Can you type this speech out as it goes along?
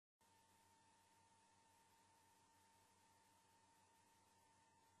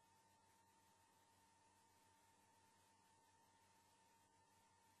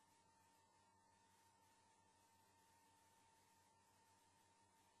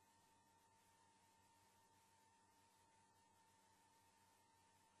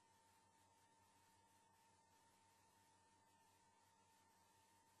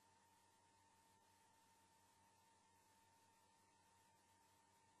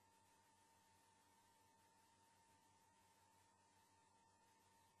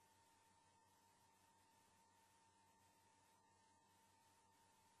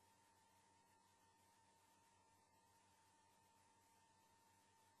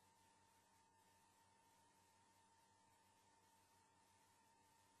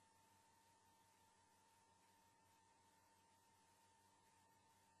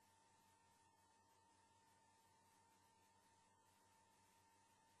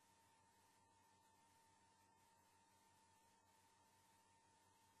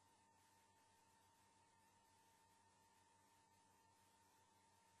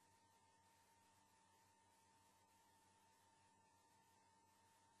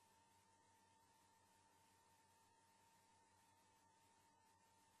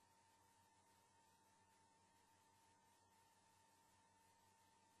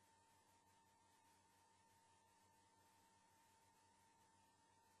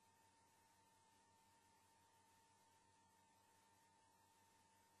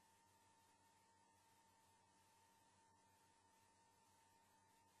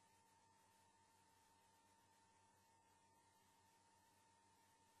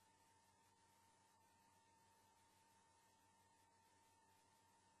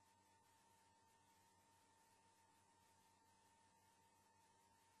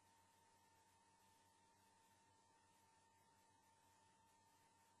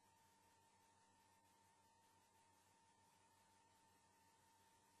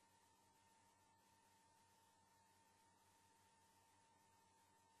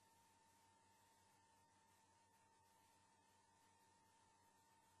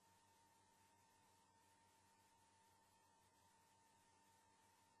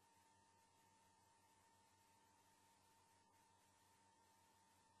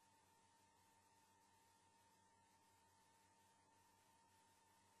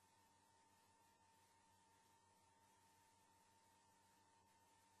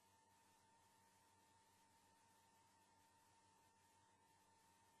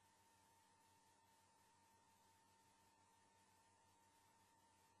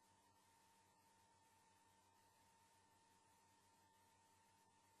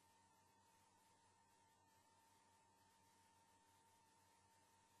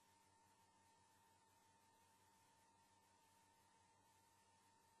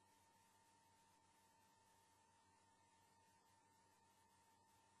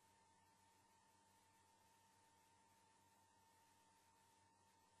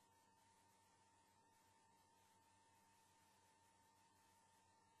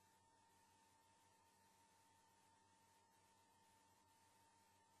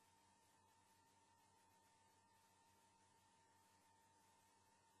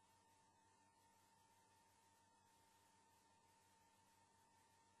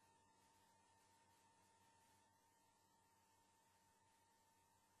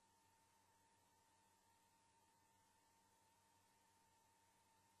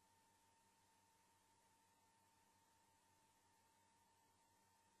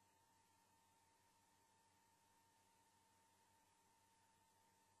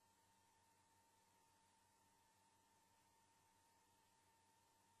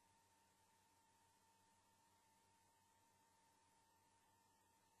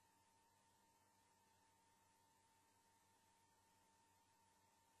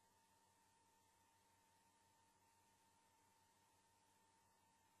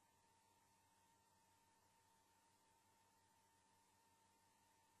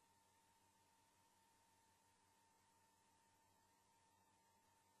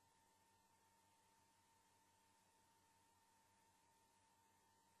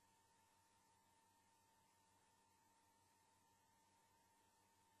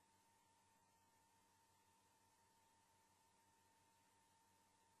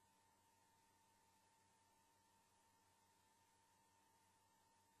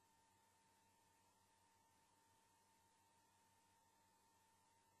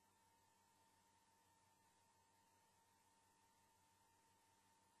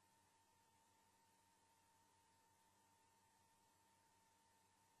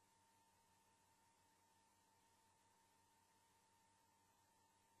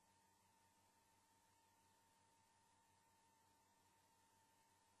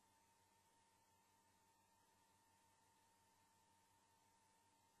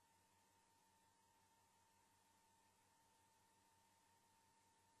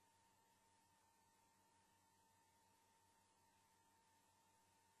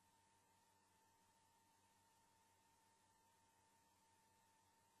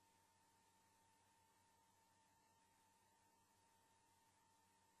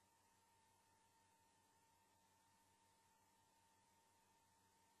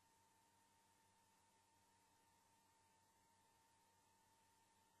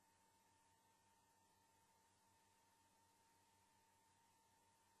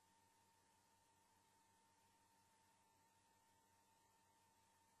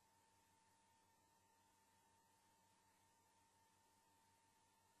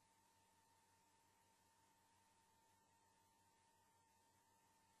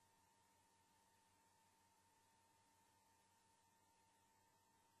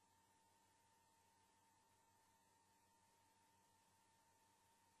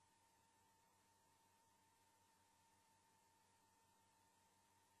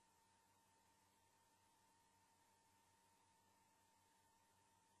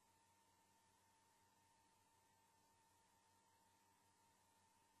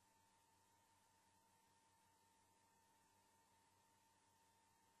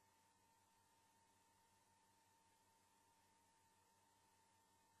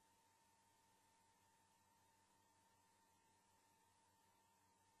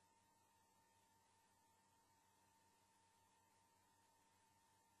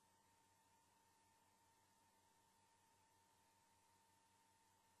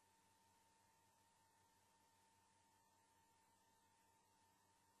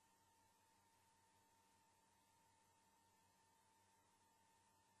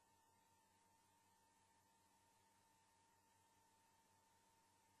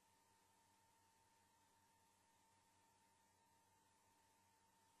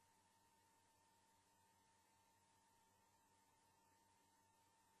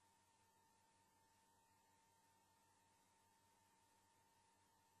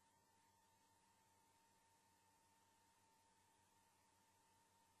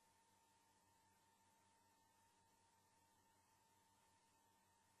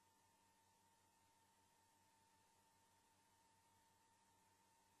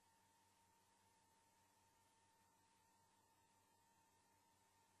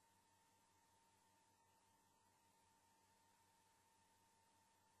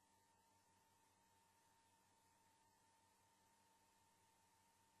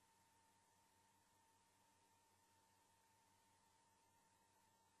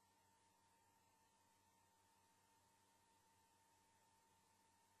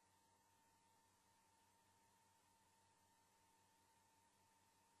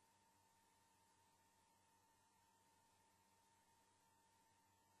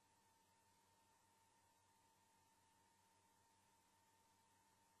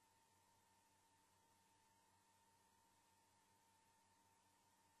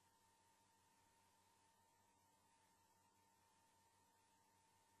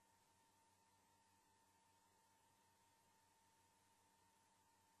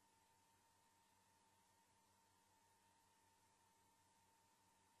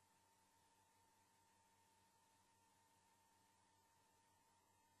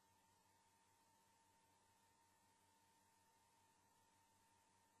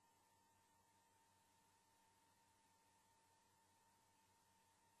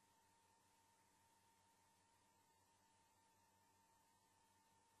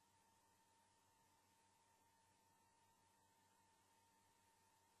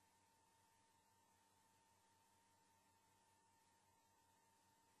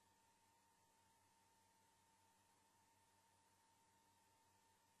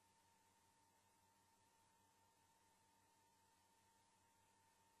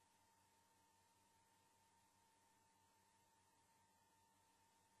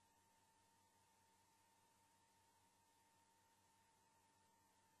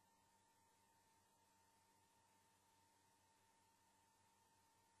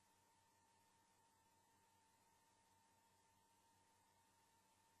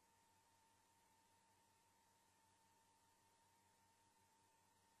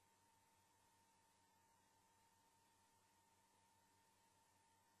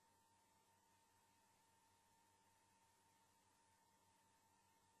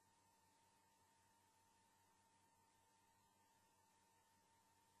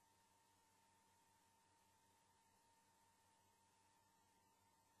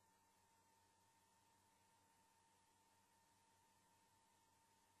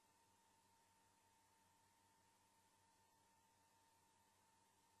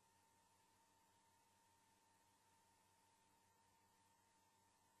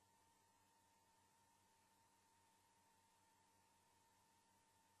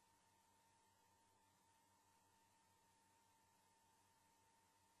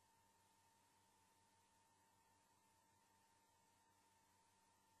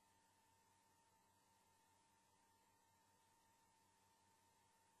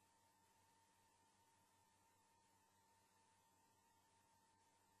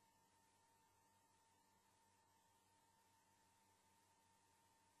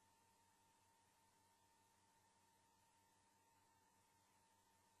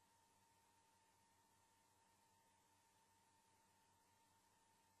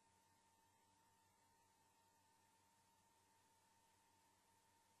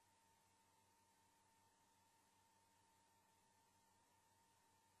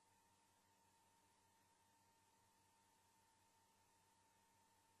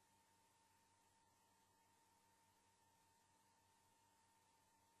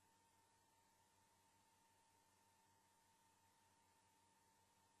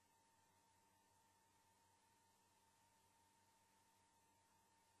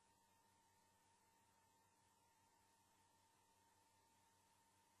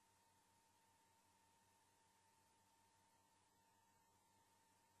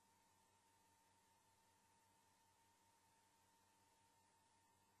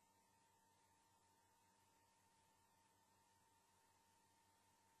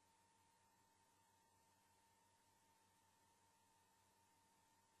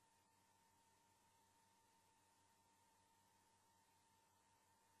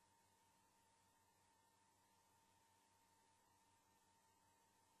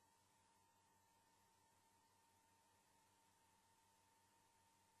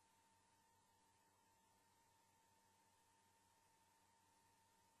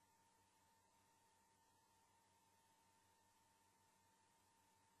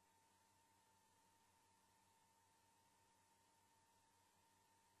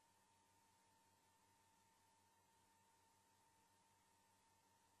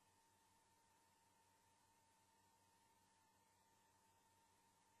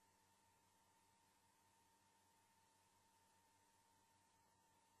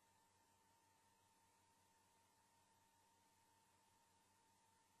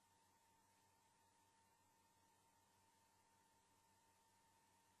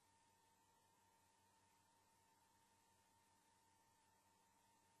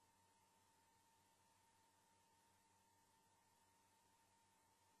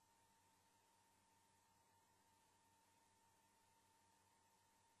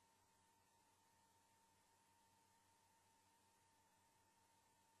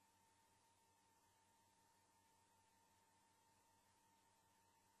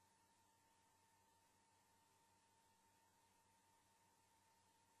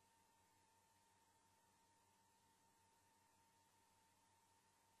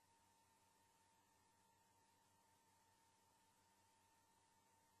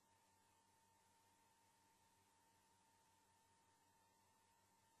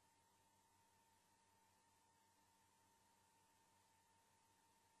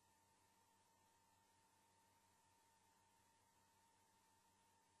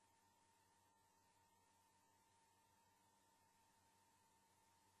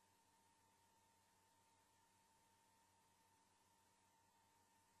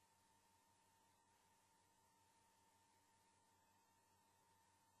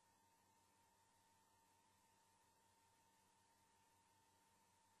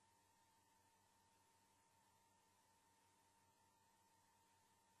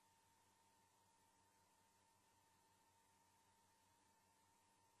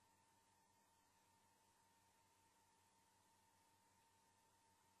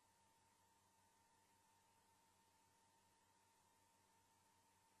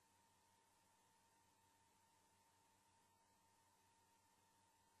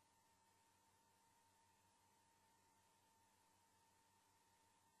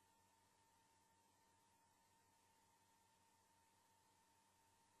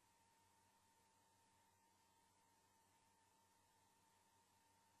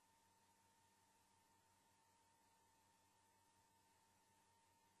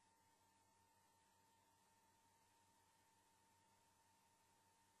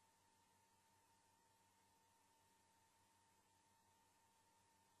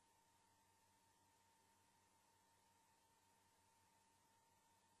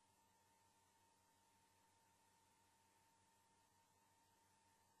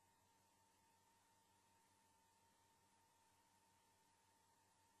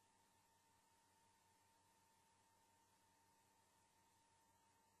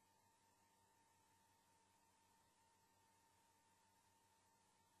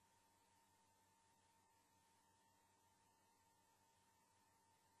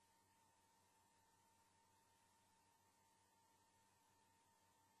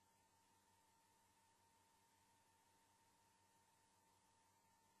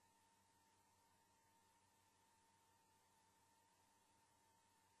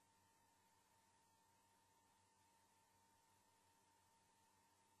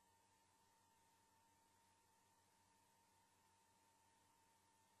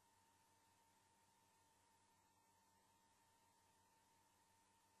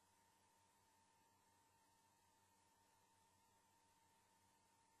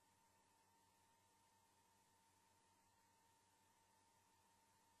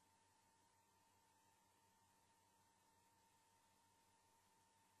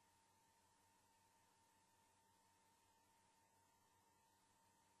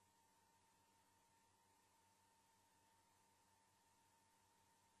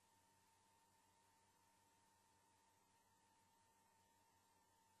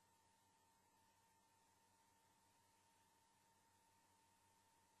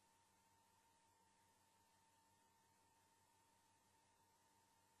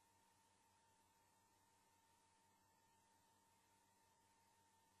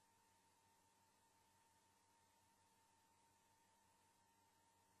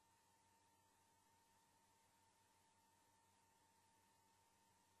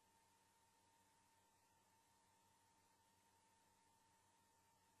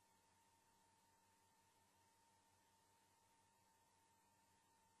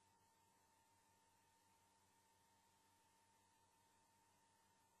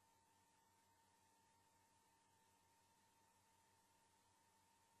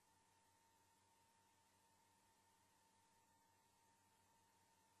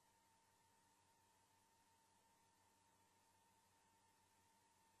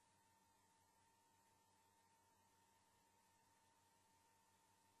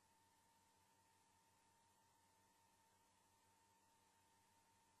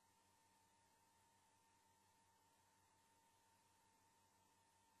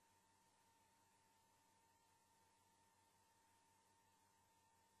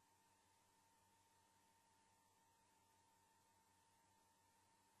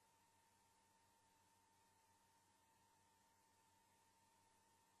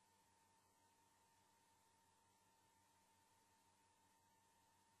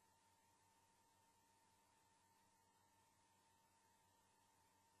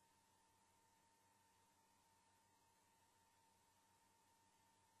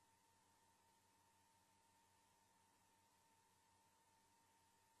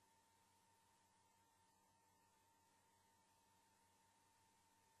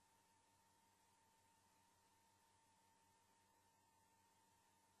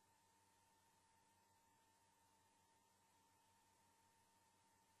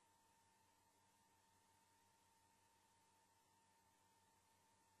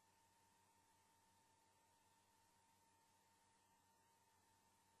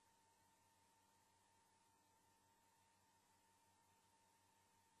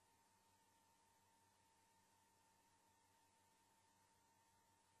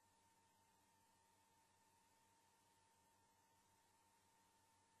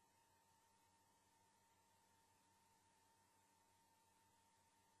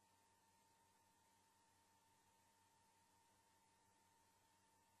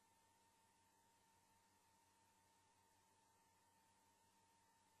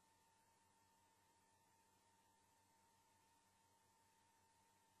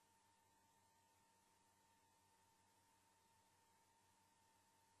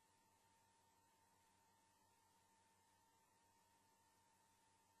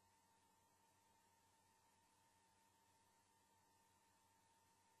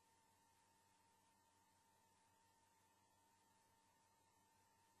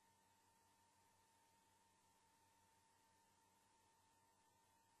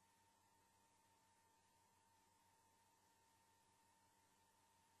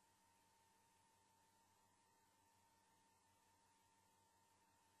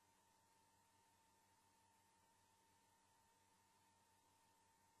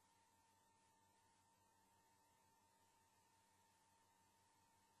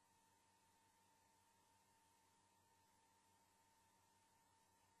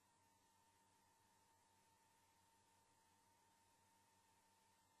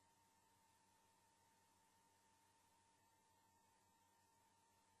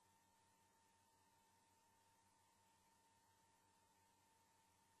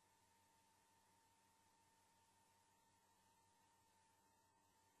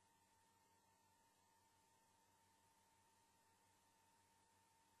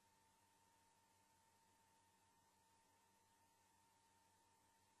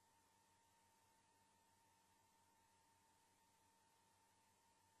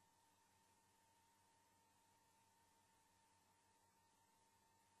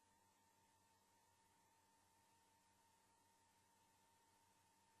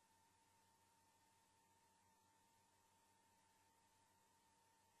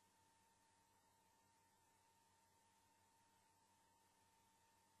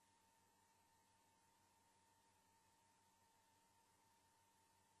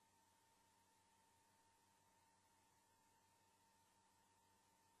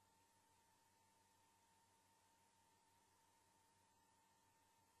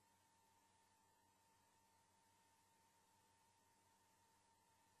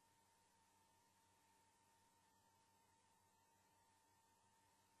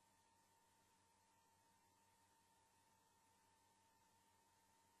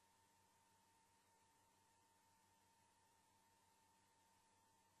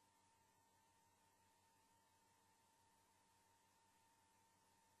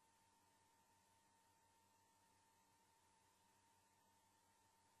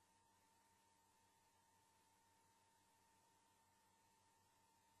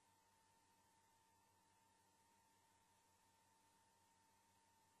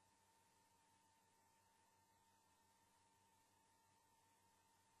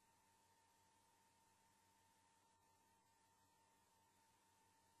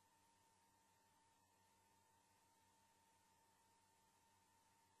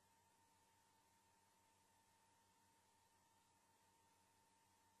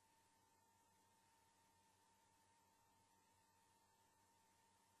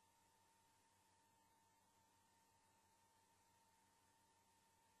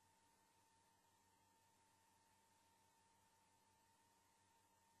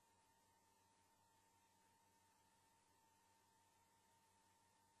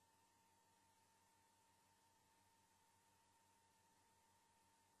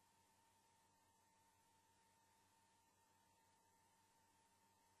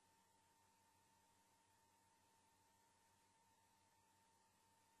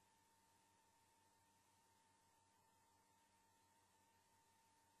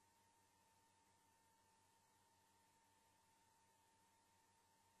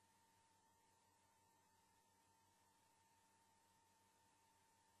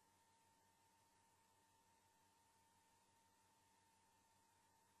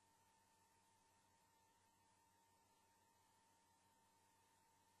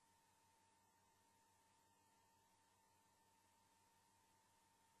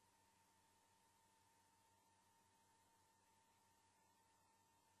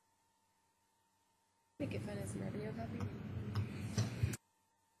get finance and revenue copy?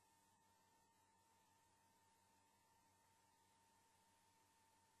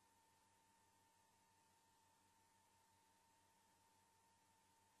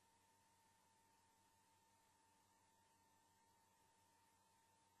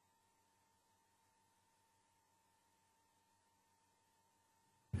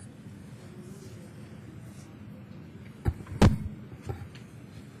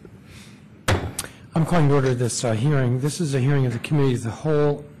 I'm calling to order this hearing. This is a hearing of the Committee of the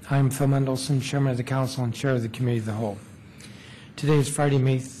Whole. I'm Phil Mendelson, Chairman of the Council and Chair of the Committee of the Whole. Today is Friday,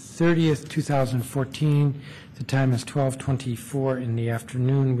 May 30th, 2014. The time is 12:24 in the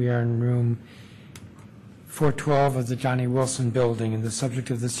afternoon. We are in room 412 of the Johnny Wilson Building, and the subject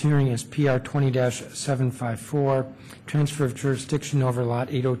of this hearing is PR 20-754, transfer of jurisdiction over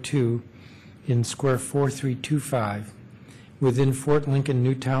Lot 802 in Square 4325 within Fort Lincoln,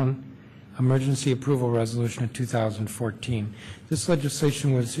 Newtown, Emergency Approval Resolution of 2014. This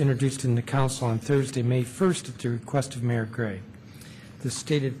legislation was introduced in the Council on Thursday, May 1st at the request of Mayor Gray. The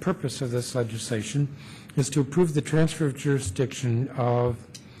stated purpose of this legislation is to approve the transfer of jurisdiction of,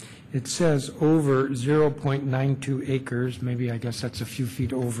 it says, over 0.92 acres, maybe I guess that's a few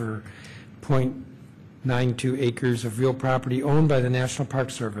feet over 0.92 acres of real property owned by the National Park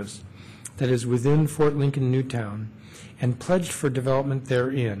Service that is within Fort Lincoln, Newtown, and pledged for development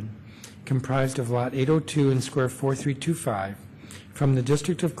therein, comprised of Lot 802 in Square 4325 from the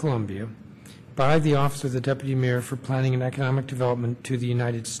District of Columbia by the Office of the Deputy Mayor for Planning and Economic Development to the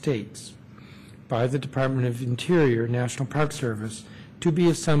United States, by the Department of Interior, National Park Service, to be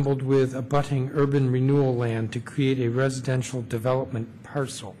assembled with abutting urban renewal land to create a residential development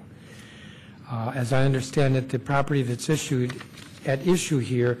parcel. As I understand it, the property that's at issue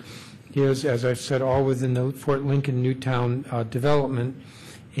here is, as I've said, all within the Fort Lincoln Newtown development,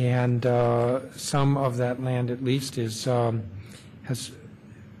 and some of that land at least is has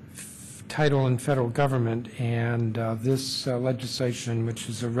title in federal government, and this legislation, which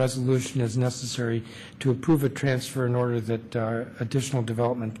is a resolution, is necessary to approve a transfer in order that additional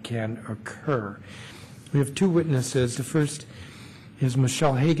development can occur. We have two witnesses. The first is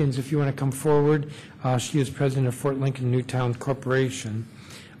Michelle Higgins. If you want to come forward, she is president of Fort Lincoln Newtown Corporation,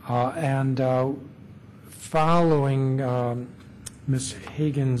 and following Ms.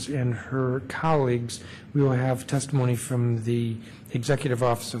 Higgins and her colleagues, we will have testimony from the Executive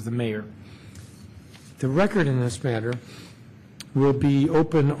Office of the Mayor. The record in this matter will be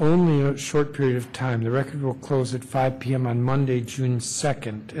open only a short period of time. The record will close at 5 p.m. on Monday, June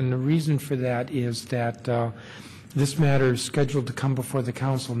 2nd, and the reason for that is that this matter is scheduled to come before the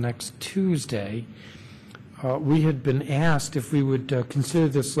Council next Tuesday. We had been asked if we would consider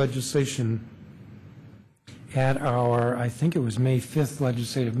this legislation at our, I think it was May 5th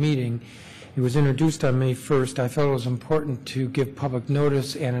legislative meeting. It was introduced on May 1st. I felt it was important to give public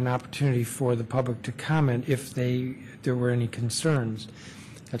notice and an opportunity for the public to comment if there were any concerns.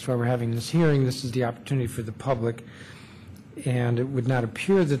 That's why we're having this hearing. This is the opportunity for the public, and it would not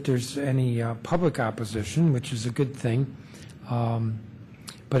appear that there's any public opposition, which is a good thing,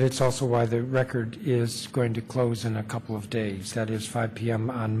 but it's also why the record is going to close in a couple of days. That is 5 p.m.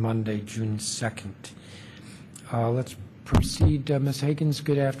 on Monday, June 2nd. Let's proceed. Ms. Higgins,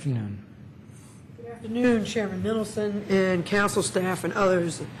 good afternoon. Good afternoon, Chairman Mendelson and council staff and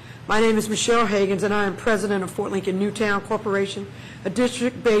others. My name is Michelle Higgins, and I am president of Fort Lincoln Newtown Corporation, a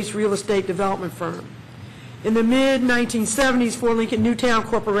district-based real estate development firm. In the mid-1970s, Fort Lincoln Newtown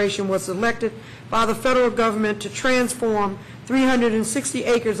Corporation was selected by the federal government to transform 360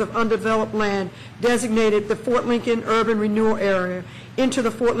 acres of undeveloped land designated the Fort Lincoln Urban Renewal Area into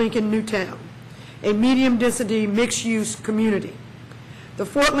the Fort Lincoln Newtown, a medium-density mixed-use community. The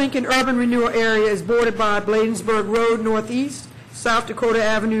Fort Lincoln Urban Renewal Area is bordered by Bladensburg Road Northeast, South Dakota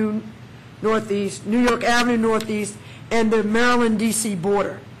Avenue Northeast, New York Avenue Northeast, and the Maryland, D.C.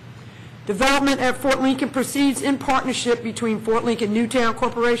 border. Development at Fort Lincoln proceeds in partnership between Fort Lincoln Newtown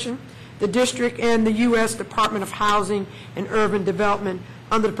Corporation, the district, and the U.S. Department of Housing and Urban Development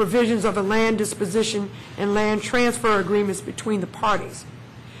under the provisions of the land disposition and land transfer agreements between the parties.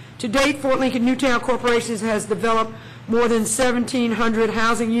 To date, Fort Lincoln Newtown Corporation has developed more than 1,700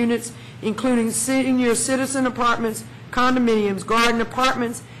 housing units, including senior citizen apartments, condominiums, garden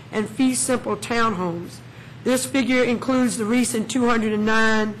apartments, and fee simple townhomes. This figure includes the recent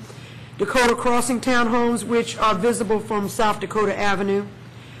 209 Dakota Crossing townhomes, which are visible from South Dakota Avenue.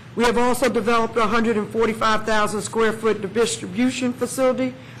 We have also developed a 145,000 square foot distribution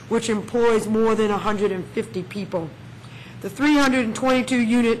facility, which employs more than 150 people. The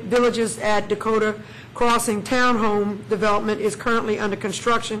 322-unit Villages at Dakota Crossing townhome development is currently under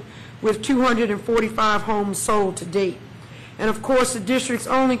construction with 245 homes sold to date. And of course, the district's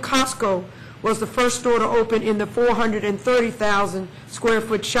only Costco was the first store to open in the 430,000 square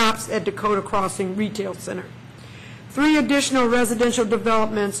foot Shops at Dakota Crossing Retail Center. 3 additional residential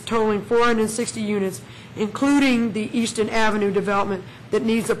developments totaling 460 units, including the Eastern Avenue development that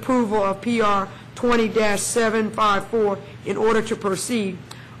needs approval of PR 20-754 in order to proceed,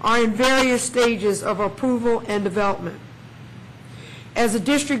 are in various stages of approval and development. As a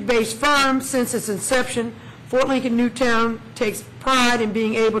district-based firm, since its inception, Fort Lincoln Newtown takes pride in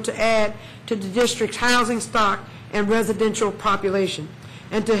being able to add to the district's housing stock and residential population,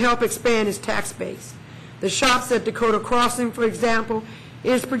 and to help expand its tax base. The Shops at Dakota Crossing, for example,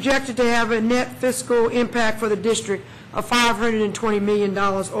 is projected to have a net fiscal impact for the district of $520 million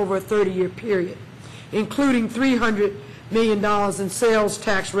over a 30-year period, including $300 million in sales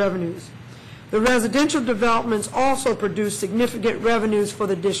tax revenues. The residential developments also produce significant revenues for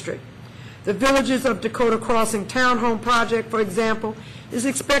the district. The Villages of Dakota Crossing Townhome Project, for example, is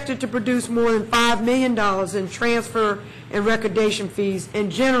expected to produce more than $5 million in transfer and recordation fees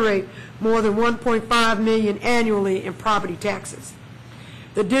and generate more than $1.5 million annually in property taxes.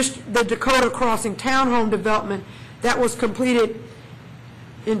 The Dakota Crossing Townhome development that was completed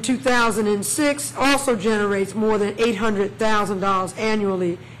in 2006 also generates more than $800,000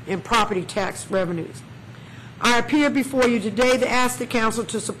 annually in property tax revenues. I appear before you today to ask the Council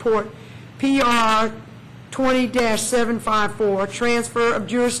to support PR 20-754, transfer of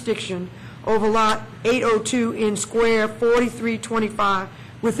jurisdiction over Lot 802 in Square 4325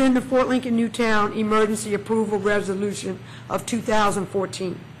 within the Fort Lincoln Newtown Emergency Approval Resolution of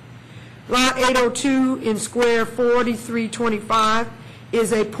 2014. Lot 802 in Square 4325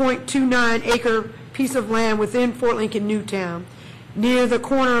 is a .29 acre piece of land within Fort Lincoln Newtown near the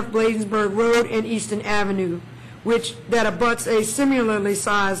corner of Bladensburg Road and Eastern Avenue, that abuts a similarly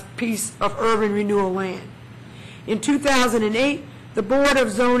sized piece of urban renewal land. In 2008, the Board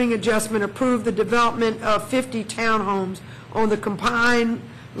of Zoning Adjustment approved the development of 50 townhomes on the combined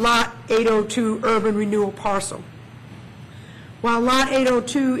Lot 802 urban renewal parcel. While Lot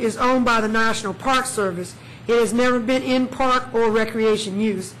 802 is owned by the National Park Service, it has never been in park or recreation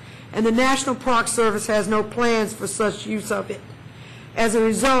use, and the National Park Service has no plans for such use of it. As a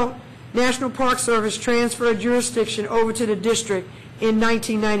result, National Park Service transferred jurisdiction over to the district in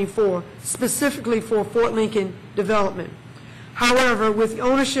 1994, specifically for Fort Lincoln development. However, with the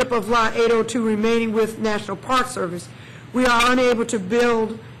ownership of Lot 802 remaining with National Park Service, we are unable to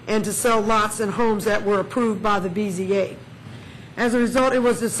build and to sell lots and homes that were approved by the BZA. As a result, it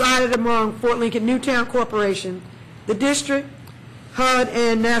was decided among Fort Lincoln Newtown Corporation, the district, HUD,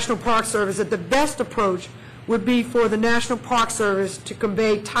 and National Park Service that the best approach would be for the National Park Service to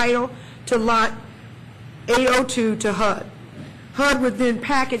convey title to Lot 802 to HUD. HUD would then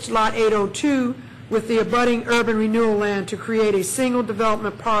package Lot 802 with the abutting urban renewal land to create a single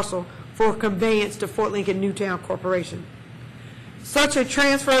development parcel for conveyance to Fort Lincoln Newtown Corporation. Such a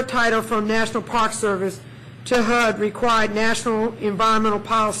transfer of title from National Park Service to HUD required National Environmental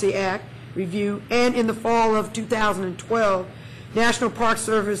Policy Act review, and in the fall of 2012, National Park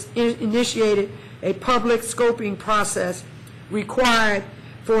Service initiated a public scoping process required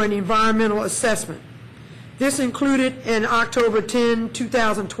for an environmental assessment. This included an October 10,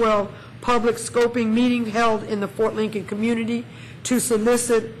 2012 public scoping meeting held in the Fort Lincoln community to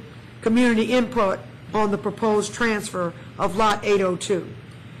solicit community input on the proposed transfer of Lot 802.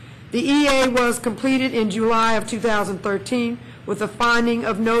 The EA was completed in July of 2013 with a finding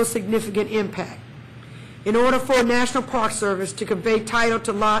of no significant impact. In order for National Park Service to convey title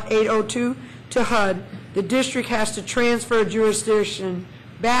to Lot 802 to HUD, the district has to transfer jurisdiction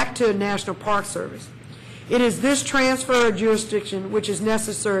back to National Park Service. It is this transfer of jurisdiction which is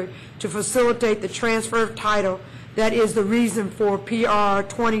necessary to facilitate the transfer of title that is the reason for PR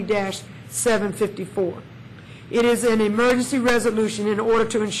 20-754. It is an emergency resolution in order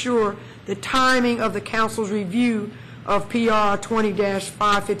to ensure the timing of the Council's review of PR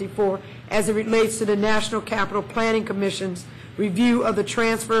 20-554 as it relates to the National Capital Planning Commission's review of the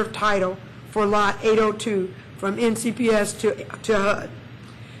transfer of title for Lot 802 from NCPS to HUD.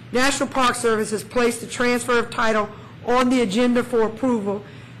 National Park Service has placed the transfer of title on the agenda for approval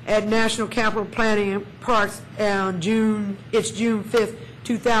at National Capital Planning and Parks on its June 5th,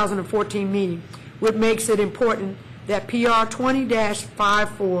 2014 meeting, which makes it important that PR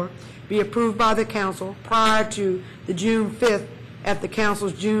 20-54 be approved by the Council prior to the June 5th at the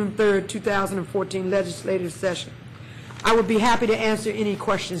Council's June 3rd, 2014 legislative session. I would be happy to answer any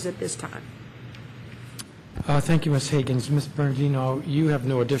questions at this time. Thank you, Ms. Higgins. Ms. Bernardino, you have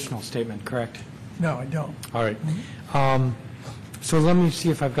no additional statement, correct? No, I don't. All right. So let me see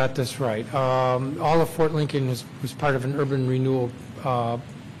if I've got this right. All of Fort Lincoln was part of an urban renewal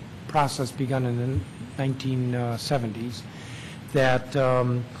process begun in the 1970s, that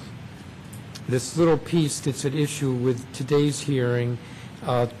this little piece that's at issue with today's hearing,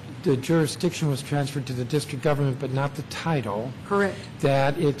 the jurisdiction was transferred to the district government, but not the title. Correct.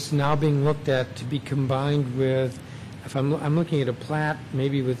 That it's now being looked at to be combined with, if I'm looking at a plat,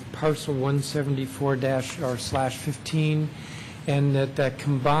 maybe with parcel 174-/15, and that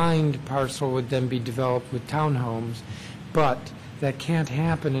combined parcel would then be developed with townhomes, but that can't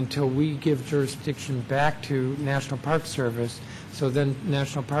happen until we give jurisdiction back to National Park Service, so then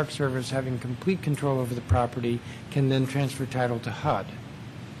National Park Service, having complete control over the property, can then transfer title to HUD.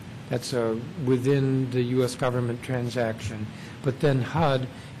 That's within the U.S. government transaction. But then HUD,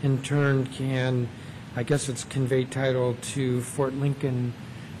 in turn, can, I guess it's convey title to Fort Lincoln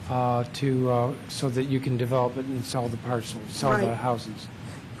so that you can develop it and sell the parcels, sell the houses.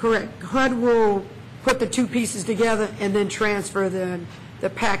 Correct. HUD will put the two pieces together and then transfer the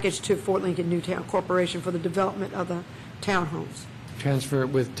package to Fort Lincoln Newtown Corporation for the development of the townhomes. Transfer it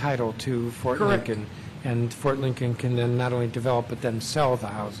with title to Fort Correct. Lincoln, and Fort Lincoln can then not only develop but then sell the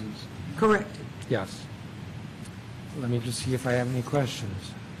houses. Correct. Yes. Let me just see if I have any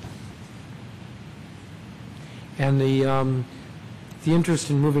questions. And the interest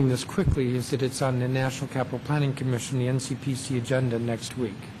in moving this quickly is that it's on the National Capital Planning Commission, the NCPC agenda next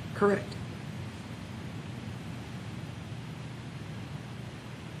week. Correct.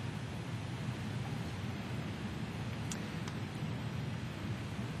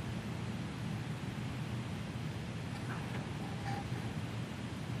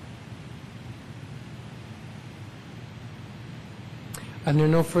 And there are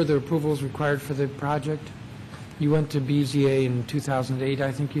no further approvals required for the project? You went to BZA in 2008,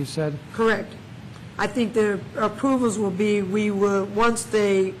 I think you said? Correct. I think the approvals will be, once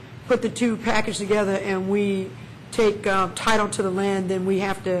they put the two package together and we take title to the land, then we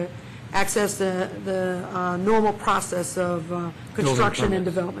have to access the normal process of construction and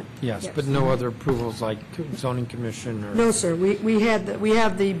development. Yes, but no other approvals like zoning commission or? No, sir. We have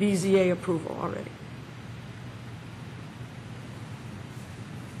the BZA approval already.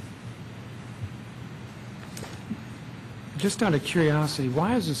 Just out of curiosity,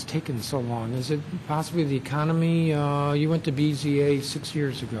 why has this taken so long? Is it possibly the economy? You went to BZA 6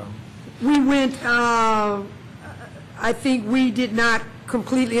 years ago. We went, I think we did not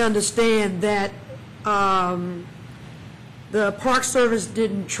completely understand that the Park Service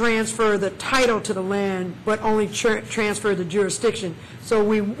didn't transfer the title to the land, but only transferred the jurisdiction. So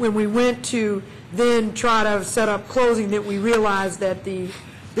when we went to then try to set up closing, that we realized that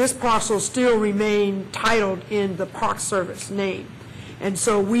this parcel still remained titled in the Park Service name. And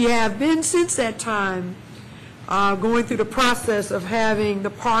so we have been, since that time, going through the process of having the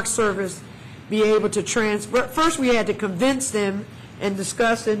Park Service be able to transfer. First, we had to convince them and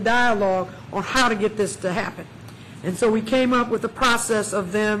discuss and dialogue on how to get this to happen. And so we came up with the process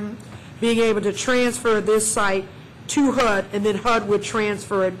of them being able to transfer this site to HUD, and then HUD would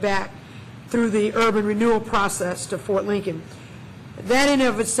transfer it back through the urban renewal process to Fort Lincoln. That in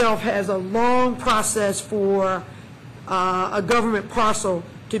of itself has a long process for a government parcel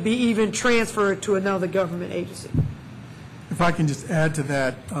to be even transferred to another government agency. If I can just add to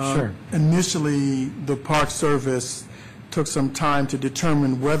that. Sure. Initially, the Park Service took some time to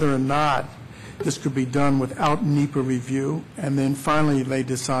determine whether or not this could be done without NEPA review, and then finally they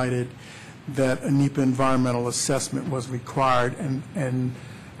decided that a NEPA environmental assessment was required, and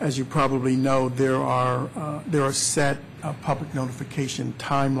as you probably know, there are set public notification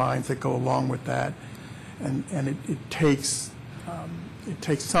timelines that go along with that, and it takes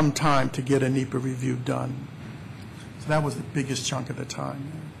some time to get a NEPA review done. So that was the biggest chunk of the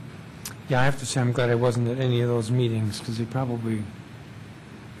time. Yeah, I have to say I'm glad I wasn't at any of those meetings because they probably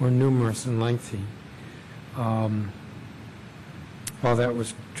were numerous and lengthy while that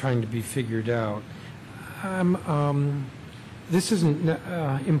was trying to be figured out. This isn't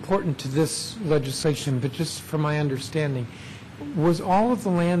important to this legislation, but just from my understanding, was all of the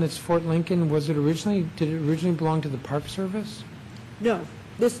land that's Fort Lincoln, did it originally belong to the Park Service? No,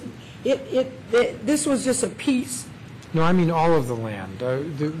 this was just a piece. No, I mean all of the land.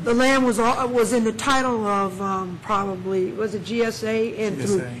 The land was in the title of probably, was it GSA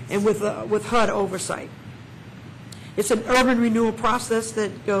and with HUD oversight. It's an urban renewal process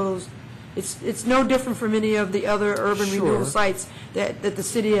that goes. It's no different from any of the other urban renewal sites that the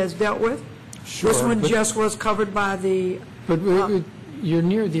city has dealt with. Sure. This one just was covered by the. But you're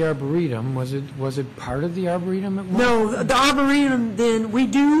near the Arboretum. Was it part of the Arboretum at one? No, the Arboretum, then, we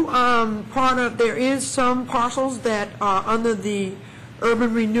do, there is some parcels that are under the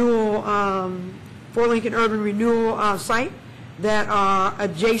urban renewal, Fort Lincoln Urban Renewal site that are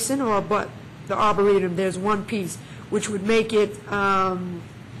adjacent or but the Arboretum. There's one piece which would make it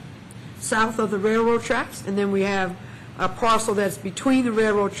south of the railroad tracks, and then we have a parcel that's between the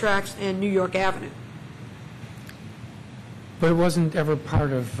railroad tracks and New York Avenue. But it wasn't ever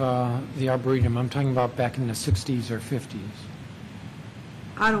part of the Arboretum. I'm talking about back in the 60s or 50s.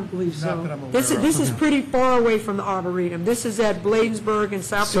 I don't believe so. Not that I'm aware This of. is pretty far away from the Arboretum. This is at Bladensburg and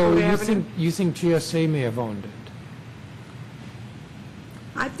South So Dakota Avenue. you think GSA may have owned it?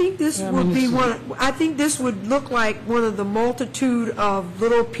 I think this Yeah, I would mean, be this is- one, I think this would look like one of the multitude of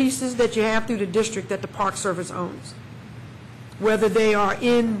little pieces that you have through the district that the Park Service owns. Whether they are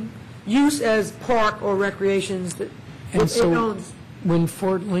in use as park or recreations, that And it so owns. when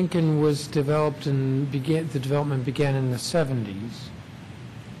Fort Lincoln was developed and the development began in the 70s,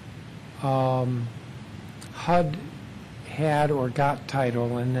 HUD had or got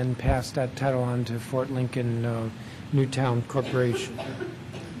title and then passed that title on to Fort Lincoln Newtown Corporation.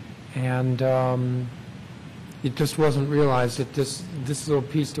 And it just wasn't realized that this little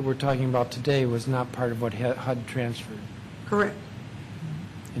piece that we're talking about today was not part of what HUD transferred. Correct.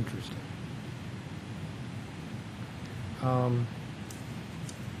 Interesting.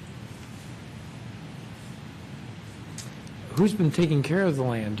 Who's been taking care of the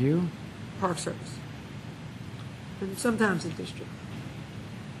land? You? Park Service. And sometimes the district.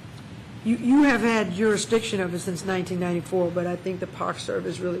 You have had jurisdiction of it since 1994, but I think the Park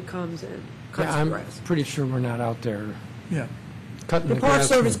Service really comes and cuts Yeah, the I'm grass. pretty sure we're not out there Yeah. cutting The the Park grass.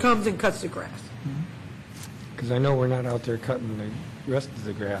 Service comes and cuts the grass. Because I know we're not out there cutting the rest of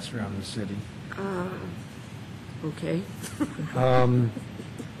the grass around the city. Okay.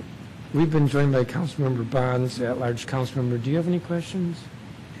 We've been joined by Councilmember Bonds, at-large Councilmember. Do you have any questions?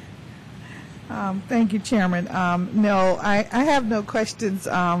 Thank you, Chairman. No, I have no questions.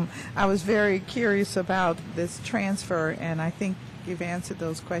 I was very curious about this transfer, and I think you've answered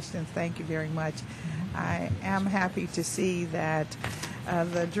those questions. Thank you very much. I am happy to see that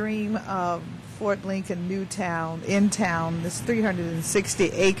the dream of Fort Lincoln Newtown, in town, this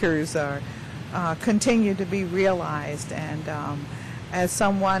 360 acres are continue to be realized. And as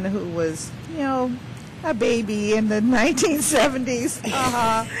someone who was, a baby in the 1970s,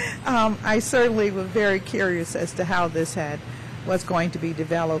 I certainly was very curious as to how this was going to be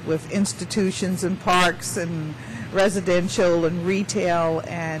developed with institutions and parks and residential and retail,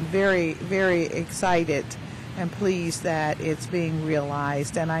 and very, very excited and pleased that it's being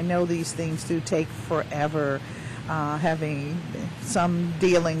realized. And I know these things do take forever, having some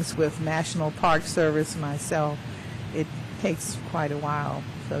dealings with National Park Service myself. It takes quite a while.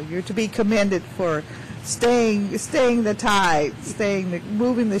 So you're to be commended for staying the tide,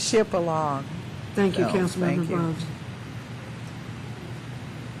 moving the ship along. Thank you, So, Councilmember thank you. Bonds.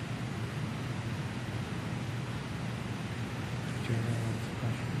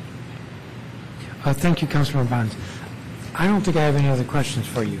 Thank you, Councilmember Bonds. I don't think I have any other questions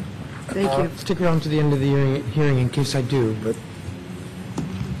for you. Thank you. Stick around to the end of the hearing in case I do, but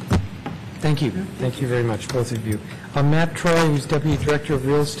thank you. Thank you very much, both of you. Matt Troy, who's Deputy Director of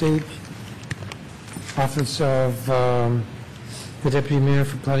Real Estate, Office of the Deputy Mayor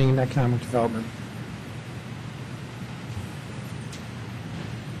for Planning and Economic Development.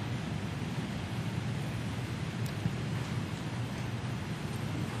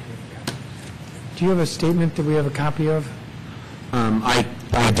 Do you have a statement that we have a copy of? I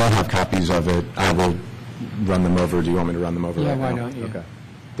don't have copies of it. I will run them over. Do you want me to run them over Yeah, right why now? don't you? Okay.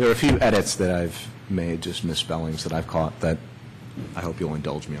 There are a few edits that I've made, just misspellings that I've caught that I hope you'll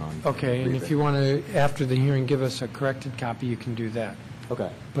indulge me on. Okay, and if you want to, after the hearing, give us a corrected copy, you can do that. Okay.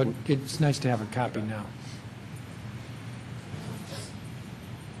 But it's nice to have a copy now.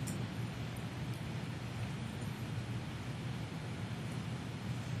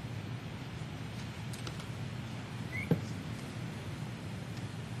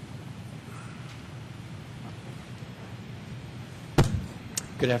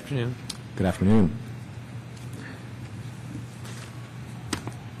 Good afternoon. Good afternoon.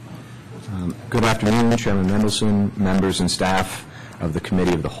 Good afternoon, Chairman Mendelson, members and staff of the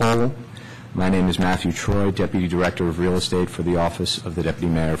Committee of the Whole. My name is Matthew Troy, Deputy Director of Real Estate for the Office of the Deputy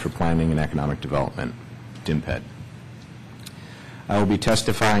Mayor for Planning and Economic Development, DMPED. I will be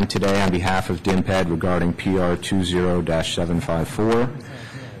testifying today on behalf of DMPED regarding PR 20-754,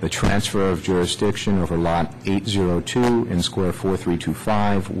 the transfer of jurisdiction over Lot 802 in Square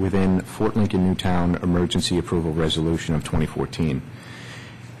 4325 within Fort Lincoln Newtown Emergency Approval Resolution of 2014.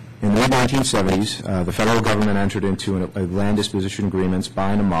 In the mid-1970s, the federal government entered into a land disposition agreements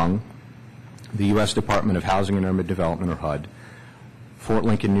by and among the U.S. Department of Housing and Urban Development, or HUD, Fort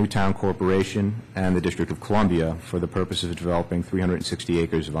Lincoln Newtown Corporation, and the District of Columbia for the purpose of developing 360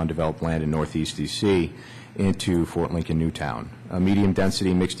 acres of undeveloped land in northeast D.C. into Fort Lincoln Newtown, a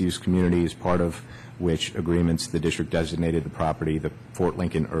medium-density mixed-use community, as part of which agreements the district designated the property the Fort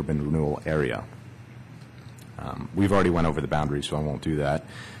Lincoln Urban Renewal Area. We've already went over the boundaries, so I won't do that.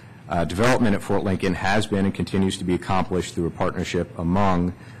 Development at Fort Lincoln has been and continues to be accomplished through a partnership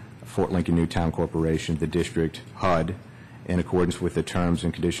among Fort Lincoln Newtown Corporation, the district, HUD, in accordance with the terms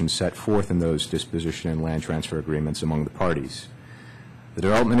and conditions set forth in those disposition and land transfer agreements among the parties. The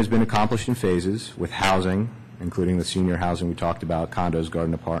development has been accomplished in phases, with housing, including the senior housing we talked about, condos,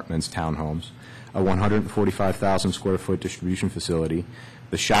 garden apartments, townhomes, a 145,000 square foot distribution facility,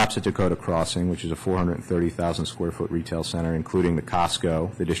 the shops at Dakota Crossing, which is a 430,000 square foot retail center, including the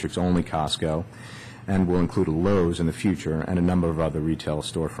Costco, the district's only Costco, and will include a Lowe's in the future, and a number of other retail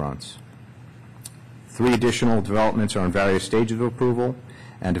storefronts. 3 additional developments are in various stages of approval,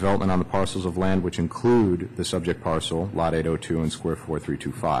 and development on the parcels of land which include the subject parcel, Lot 802 and Square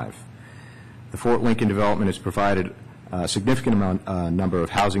 4325. The Fort Lincoln development has provided a significant number of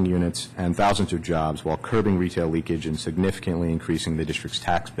housing units and thousands of jobs, while curbing retail leakage and significantly increasing the district's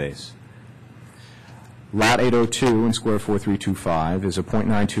tax base. Lot 802 in Square 4325 is a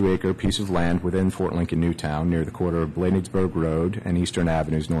 0.92-acre piece of land within Fort Lincoln Newtown, near the corner of Bladensburg Road and Eastern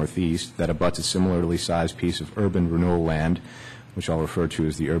Avenues Northeast, that abuts a similarly sized piece of urban renewal land, which I'll refer to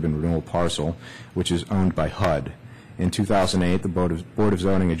as the urban renewal parcel, which is owned by HUD. In 2008, the Board of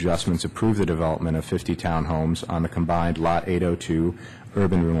Zoning Adjustments approved the development of 50 townhomes on the combined Lot 802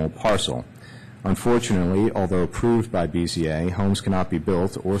 urban renewal parcel. Unfortunately, although approved by BZA, homes cannot be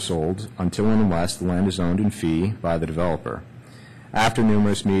built or sold until and unless the land is owned in fee by the developer. After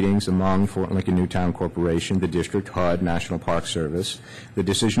numerous meetings among Fort Lincoln Newtown Corporation, the district, HUD, National Park Service, the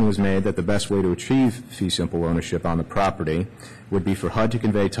decision was made that the best way to achieve fee-simple ownership on the property would be for HUD to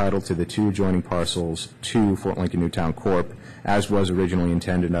convey title to the 2 adjoining parcels to Fort Lincoln Newtown Corp., as was originally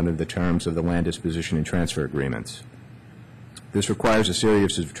intended under the terms of the land disposition and transfer agreements. This requires a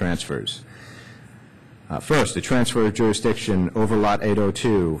series of transfers. First, a transfer of jurisdiction over Lot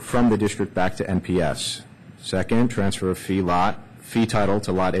 802 from the district back to NPS. Second, transfer of fee title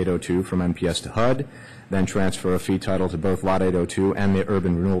to Lot 802 from NPS to HUD, then transfer of fee title to both Lot 802 and the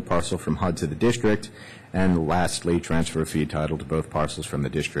urban renewal parcel from HUD to the district, and lastly, transfer of fee title to both parcels from the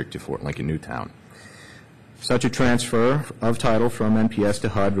district to Fort Lincoln Newtown. Such a transfer of title from NPS to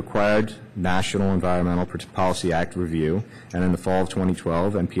HUD required National Environmental Policy Act review, and in the fall of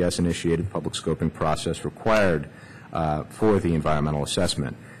 2012, NPS initiated the public scoping process required for the environmental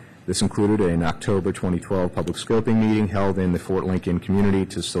assessment. This included an October 2012 public scoping meeting held in the Fort Lincoln community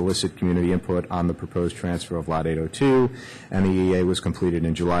to solicit community input on the proposed transfer of Lot 802, and the EA was completed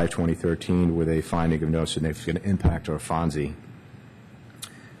in July of 2013 with a finding of no significant impact, or FONSI.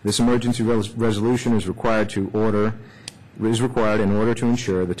 This emergency resolution is required in order to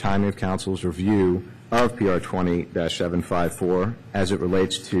ensure the timing of Council's review of PR 20-754 as it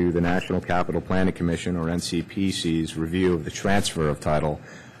relates to the National Capital Planning Commission, or NCPC's, review of the transfer of title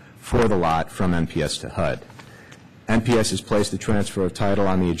for the lot from NPS to HUD. NPS has placed the transfer of title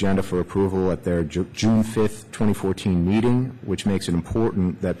on the agenda for approval at their June 5th, 2014 meeting, which makes it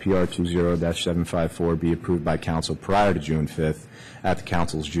important that PR 20-754 be approved by Council prior to June 5th at the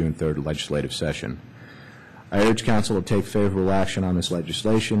Council's June 3rd legislative session. I urge Council to take favorable action on this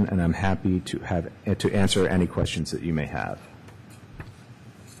legislation, and I'm happy to answer any questions that you may have.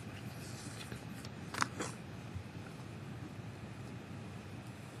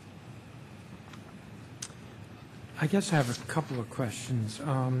 I guess I have a couple of questions.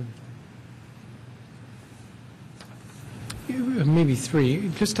 Maybe 3.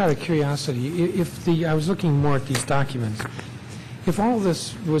 Just out of curiosity, I was looking more at these documents. If all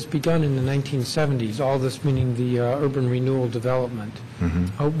this was begun in the 1970s, all this meaning the urban renewal development,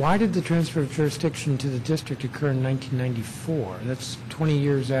 why did the transfer of jurisdiction to the district occur in 1994? That's 20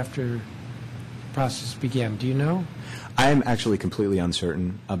 years after the process began. Do you know? I'm actually completely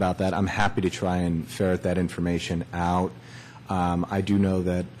uncertain about that. I'm happy to try and ferret that information out. I do know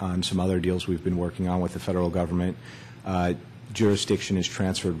that on some other deals we've been working on with the federal government, jurisdiction is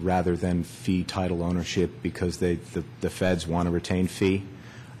transferred rather than fee title ownership because the feds want to retain fee,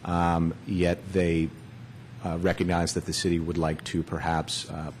 yet they recognize that the city would like to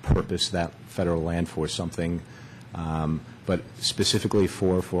perhaps purpose that federal land for something. But specifically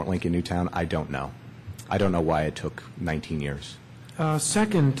for Fort Lincoln Newtown, I don't know. I don't know why it took 19 years.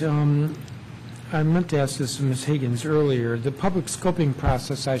 Second, I meant to ask this to Ms. Higgins earlier. The public scoping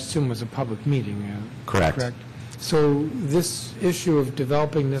process, I assume, was a public meeting, Correct. So this issue of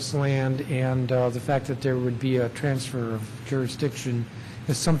developing this land and the fact that there would be a transfer of jurisdiction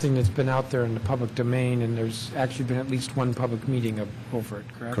is something that's been out there in the public domain, and there's actually been at least one public meeting over it,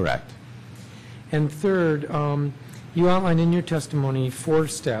 correct? Correct. And third, you outlined in your testimony 4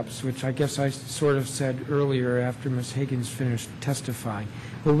 steps, which I guess I sort of said earlier after Ms. Higgins finished testifying.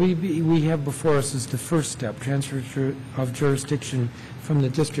 What we have before us is the first step, transfer of jurisdiction from the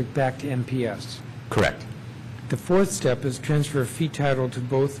district back to MPS. Correct. The 4th step is transfer of fee title to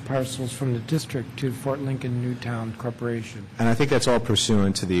both parcels from the district to Fort Lincoln Newtown Corporation. And I think that's all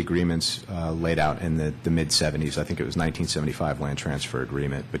pursuant to the agreements laid out in the mid-'70s. I think it was 1975 land transfer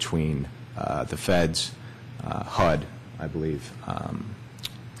agreement between the feds, HUD, I believe.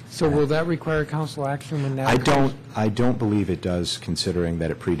 So will that require council action when that occurs? I don't believe it does, considering that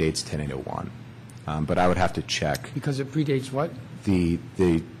it predates 10801. But I would have to check Because it predates what? the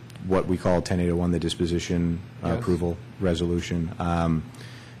what we call 10801, the disposition Yes. approval resolution.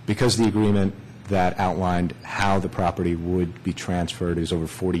 Because the agreement that outlined how the property would be transferred is over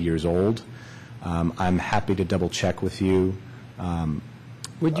 40 years old, I'm happy to double-check with you.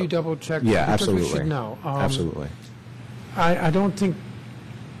 Would you double check? Yeah, Because absolutely. we should know. Absolutely. I don't think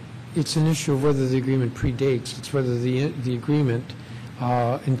it's an issue of whether the agreement predates. It's whether the agreement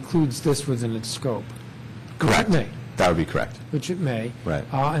includes this within its scope. Correct. Which it may. That would be correct. Which it may. Right.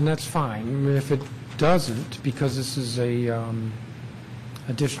 And that's fine. I mean, if it doesn't, because this is a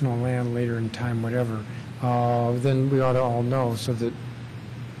additional land later in time, whatever, then we ought to all know so that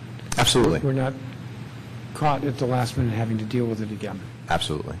Absolutely. we're not caught at the last minute having to deal with it again.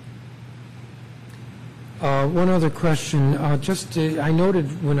 Absolutely. One other question. I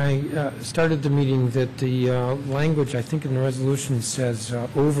noted when I started the meeting that the language, I think in the resolution, says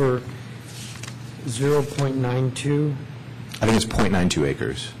over 0.92. I think it's 0.92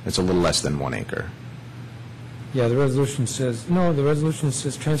 acres. It's a little less than 1 acre. Yeah, the resolution says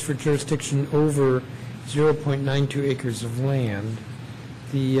transfer jurisdiction over 0.92 acres of land.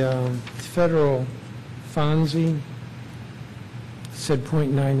 The federal FONSI said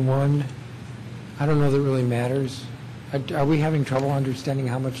 0.91. I don't know that it really matters. Are we having trouble understanding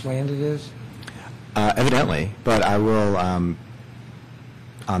how much land it is? Evidently, but I will, on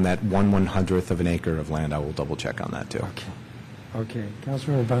that 1/100th of an acre of land, I will double check on that too. Okay.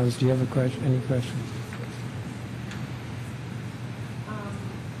 Councilmember Bonds, do you have any questions?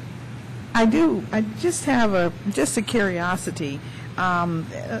 I do. I just have a curiosity.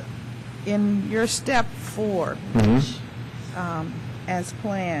 In your step 4, which, as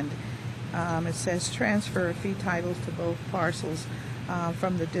planned, it says transfer of fee titles to both parcels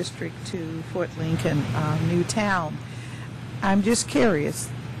from the district to Fort Lincoln Newtown. I'm just curious,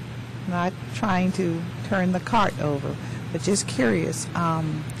 not trying to turn the cart over, but just curious.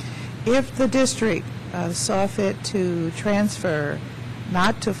 If the district saw fit to transfer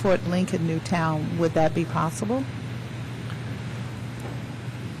not to Fort Lincoln Newtown, would that be possible?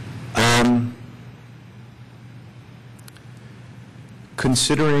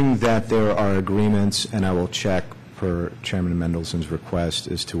 Considering that there are agreements, and I will check per Chairman Mendelson's request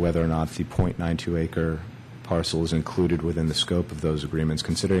as to whether or not the 0.92 acre parcel is included within the scope of those agreements,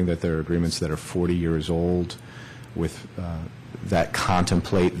 considering that there are agreements that are 40 years old with that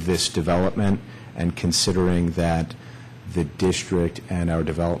contemplate this development, and considering that the district and our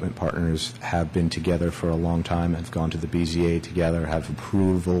development partners have been together for a long time, have gone to the BZA together, have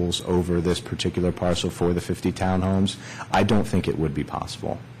approvals over this particular parcel for the 50 townhomes, I don't think it would be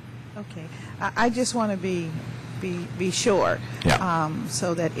possible. Okay. I just want to be sure. Yeah.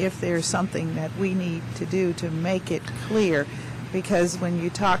 So that if there's something that we need to do to make it clear, because when you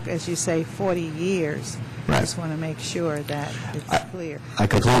talk, as you say, 40 years, I Right. just want to make sure that it's clear. I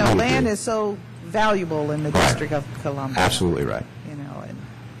completely agree. Land is so valuable in the Right. District of Columbia. Absolutely right. You know, and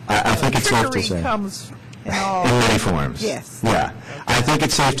I think it's safe to trickery say. comes in all. In many forms. Yes. Yeah. I think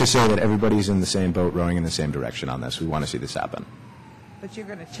it's safe to say that everybody's in the same boat, rowing in the same direction on this. We want to see this happen. But you're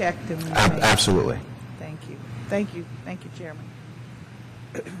going to check them. Absolutely. Thank you. Thank you. Thank you, Chairman.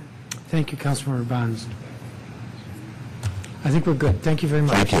 Thank you, Councilmember Bonds. I think we're good. Thank you very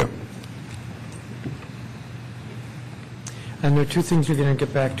much. Thank you. And there are 2 things you're going to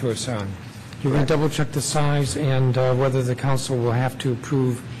get back to us on. You're going to double-check the size and whether the council will have to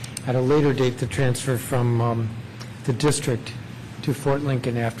approve at a later date the transfer from the district to Fort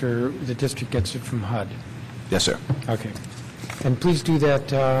Lincoln after the district gets it from HUD. Yes, sir. Okay. And please do that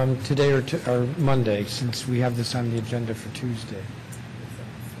today or Monday, since we have this on the agenda for Tuesday.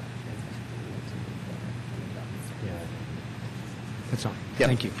 That's all. Yep.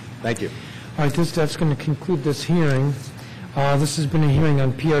 Thank you. Thank you. All right, that's going to conclude this hearing. This has been a hearing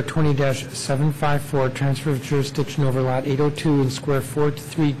on PR 20-754, transfer of jurisdiction over Lot 802 and Square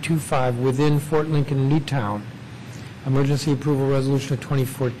 4325 within Fort Lincoln, Newtown. Emergency Approval Resolution of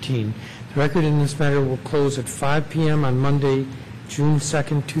 2014. The record in this matter will close at 5 p.m. on Monday, June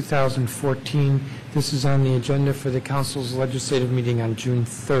 2nd, 2014. This is on the agenda for the Council's legislative meeting on June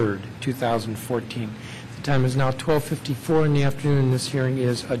 3rd, 2014. The time is now 12:54 in the afternoon, and this hearing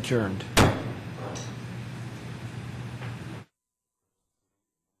is adjourned.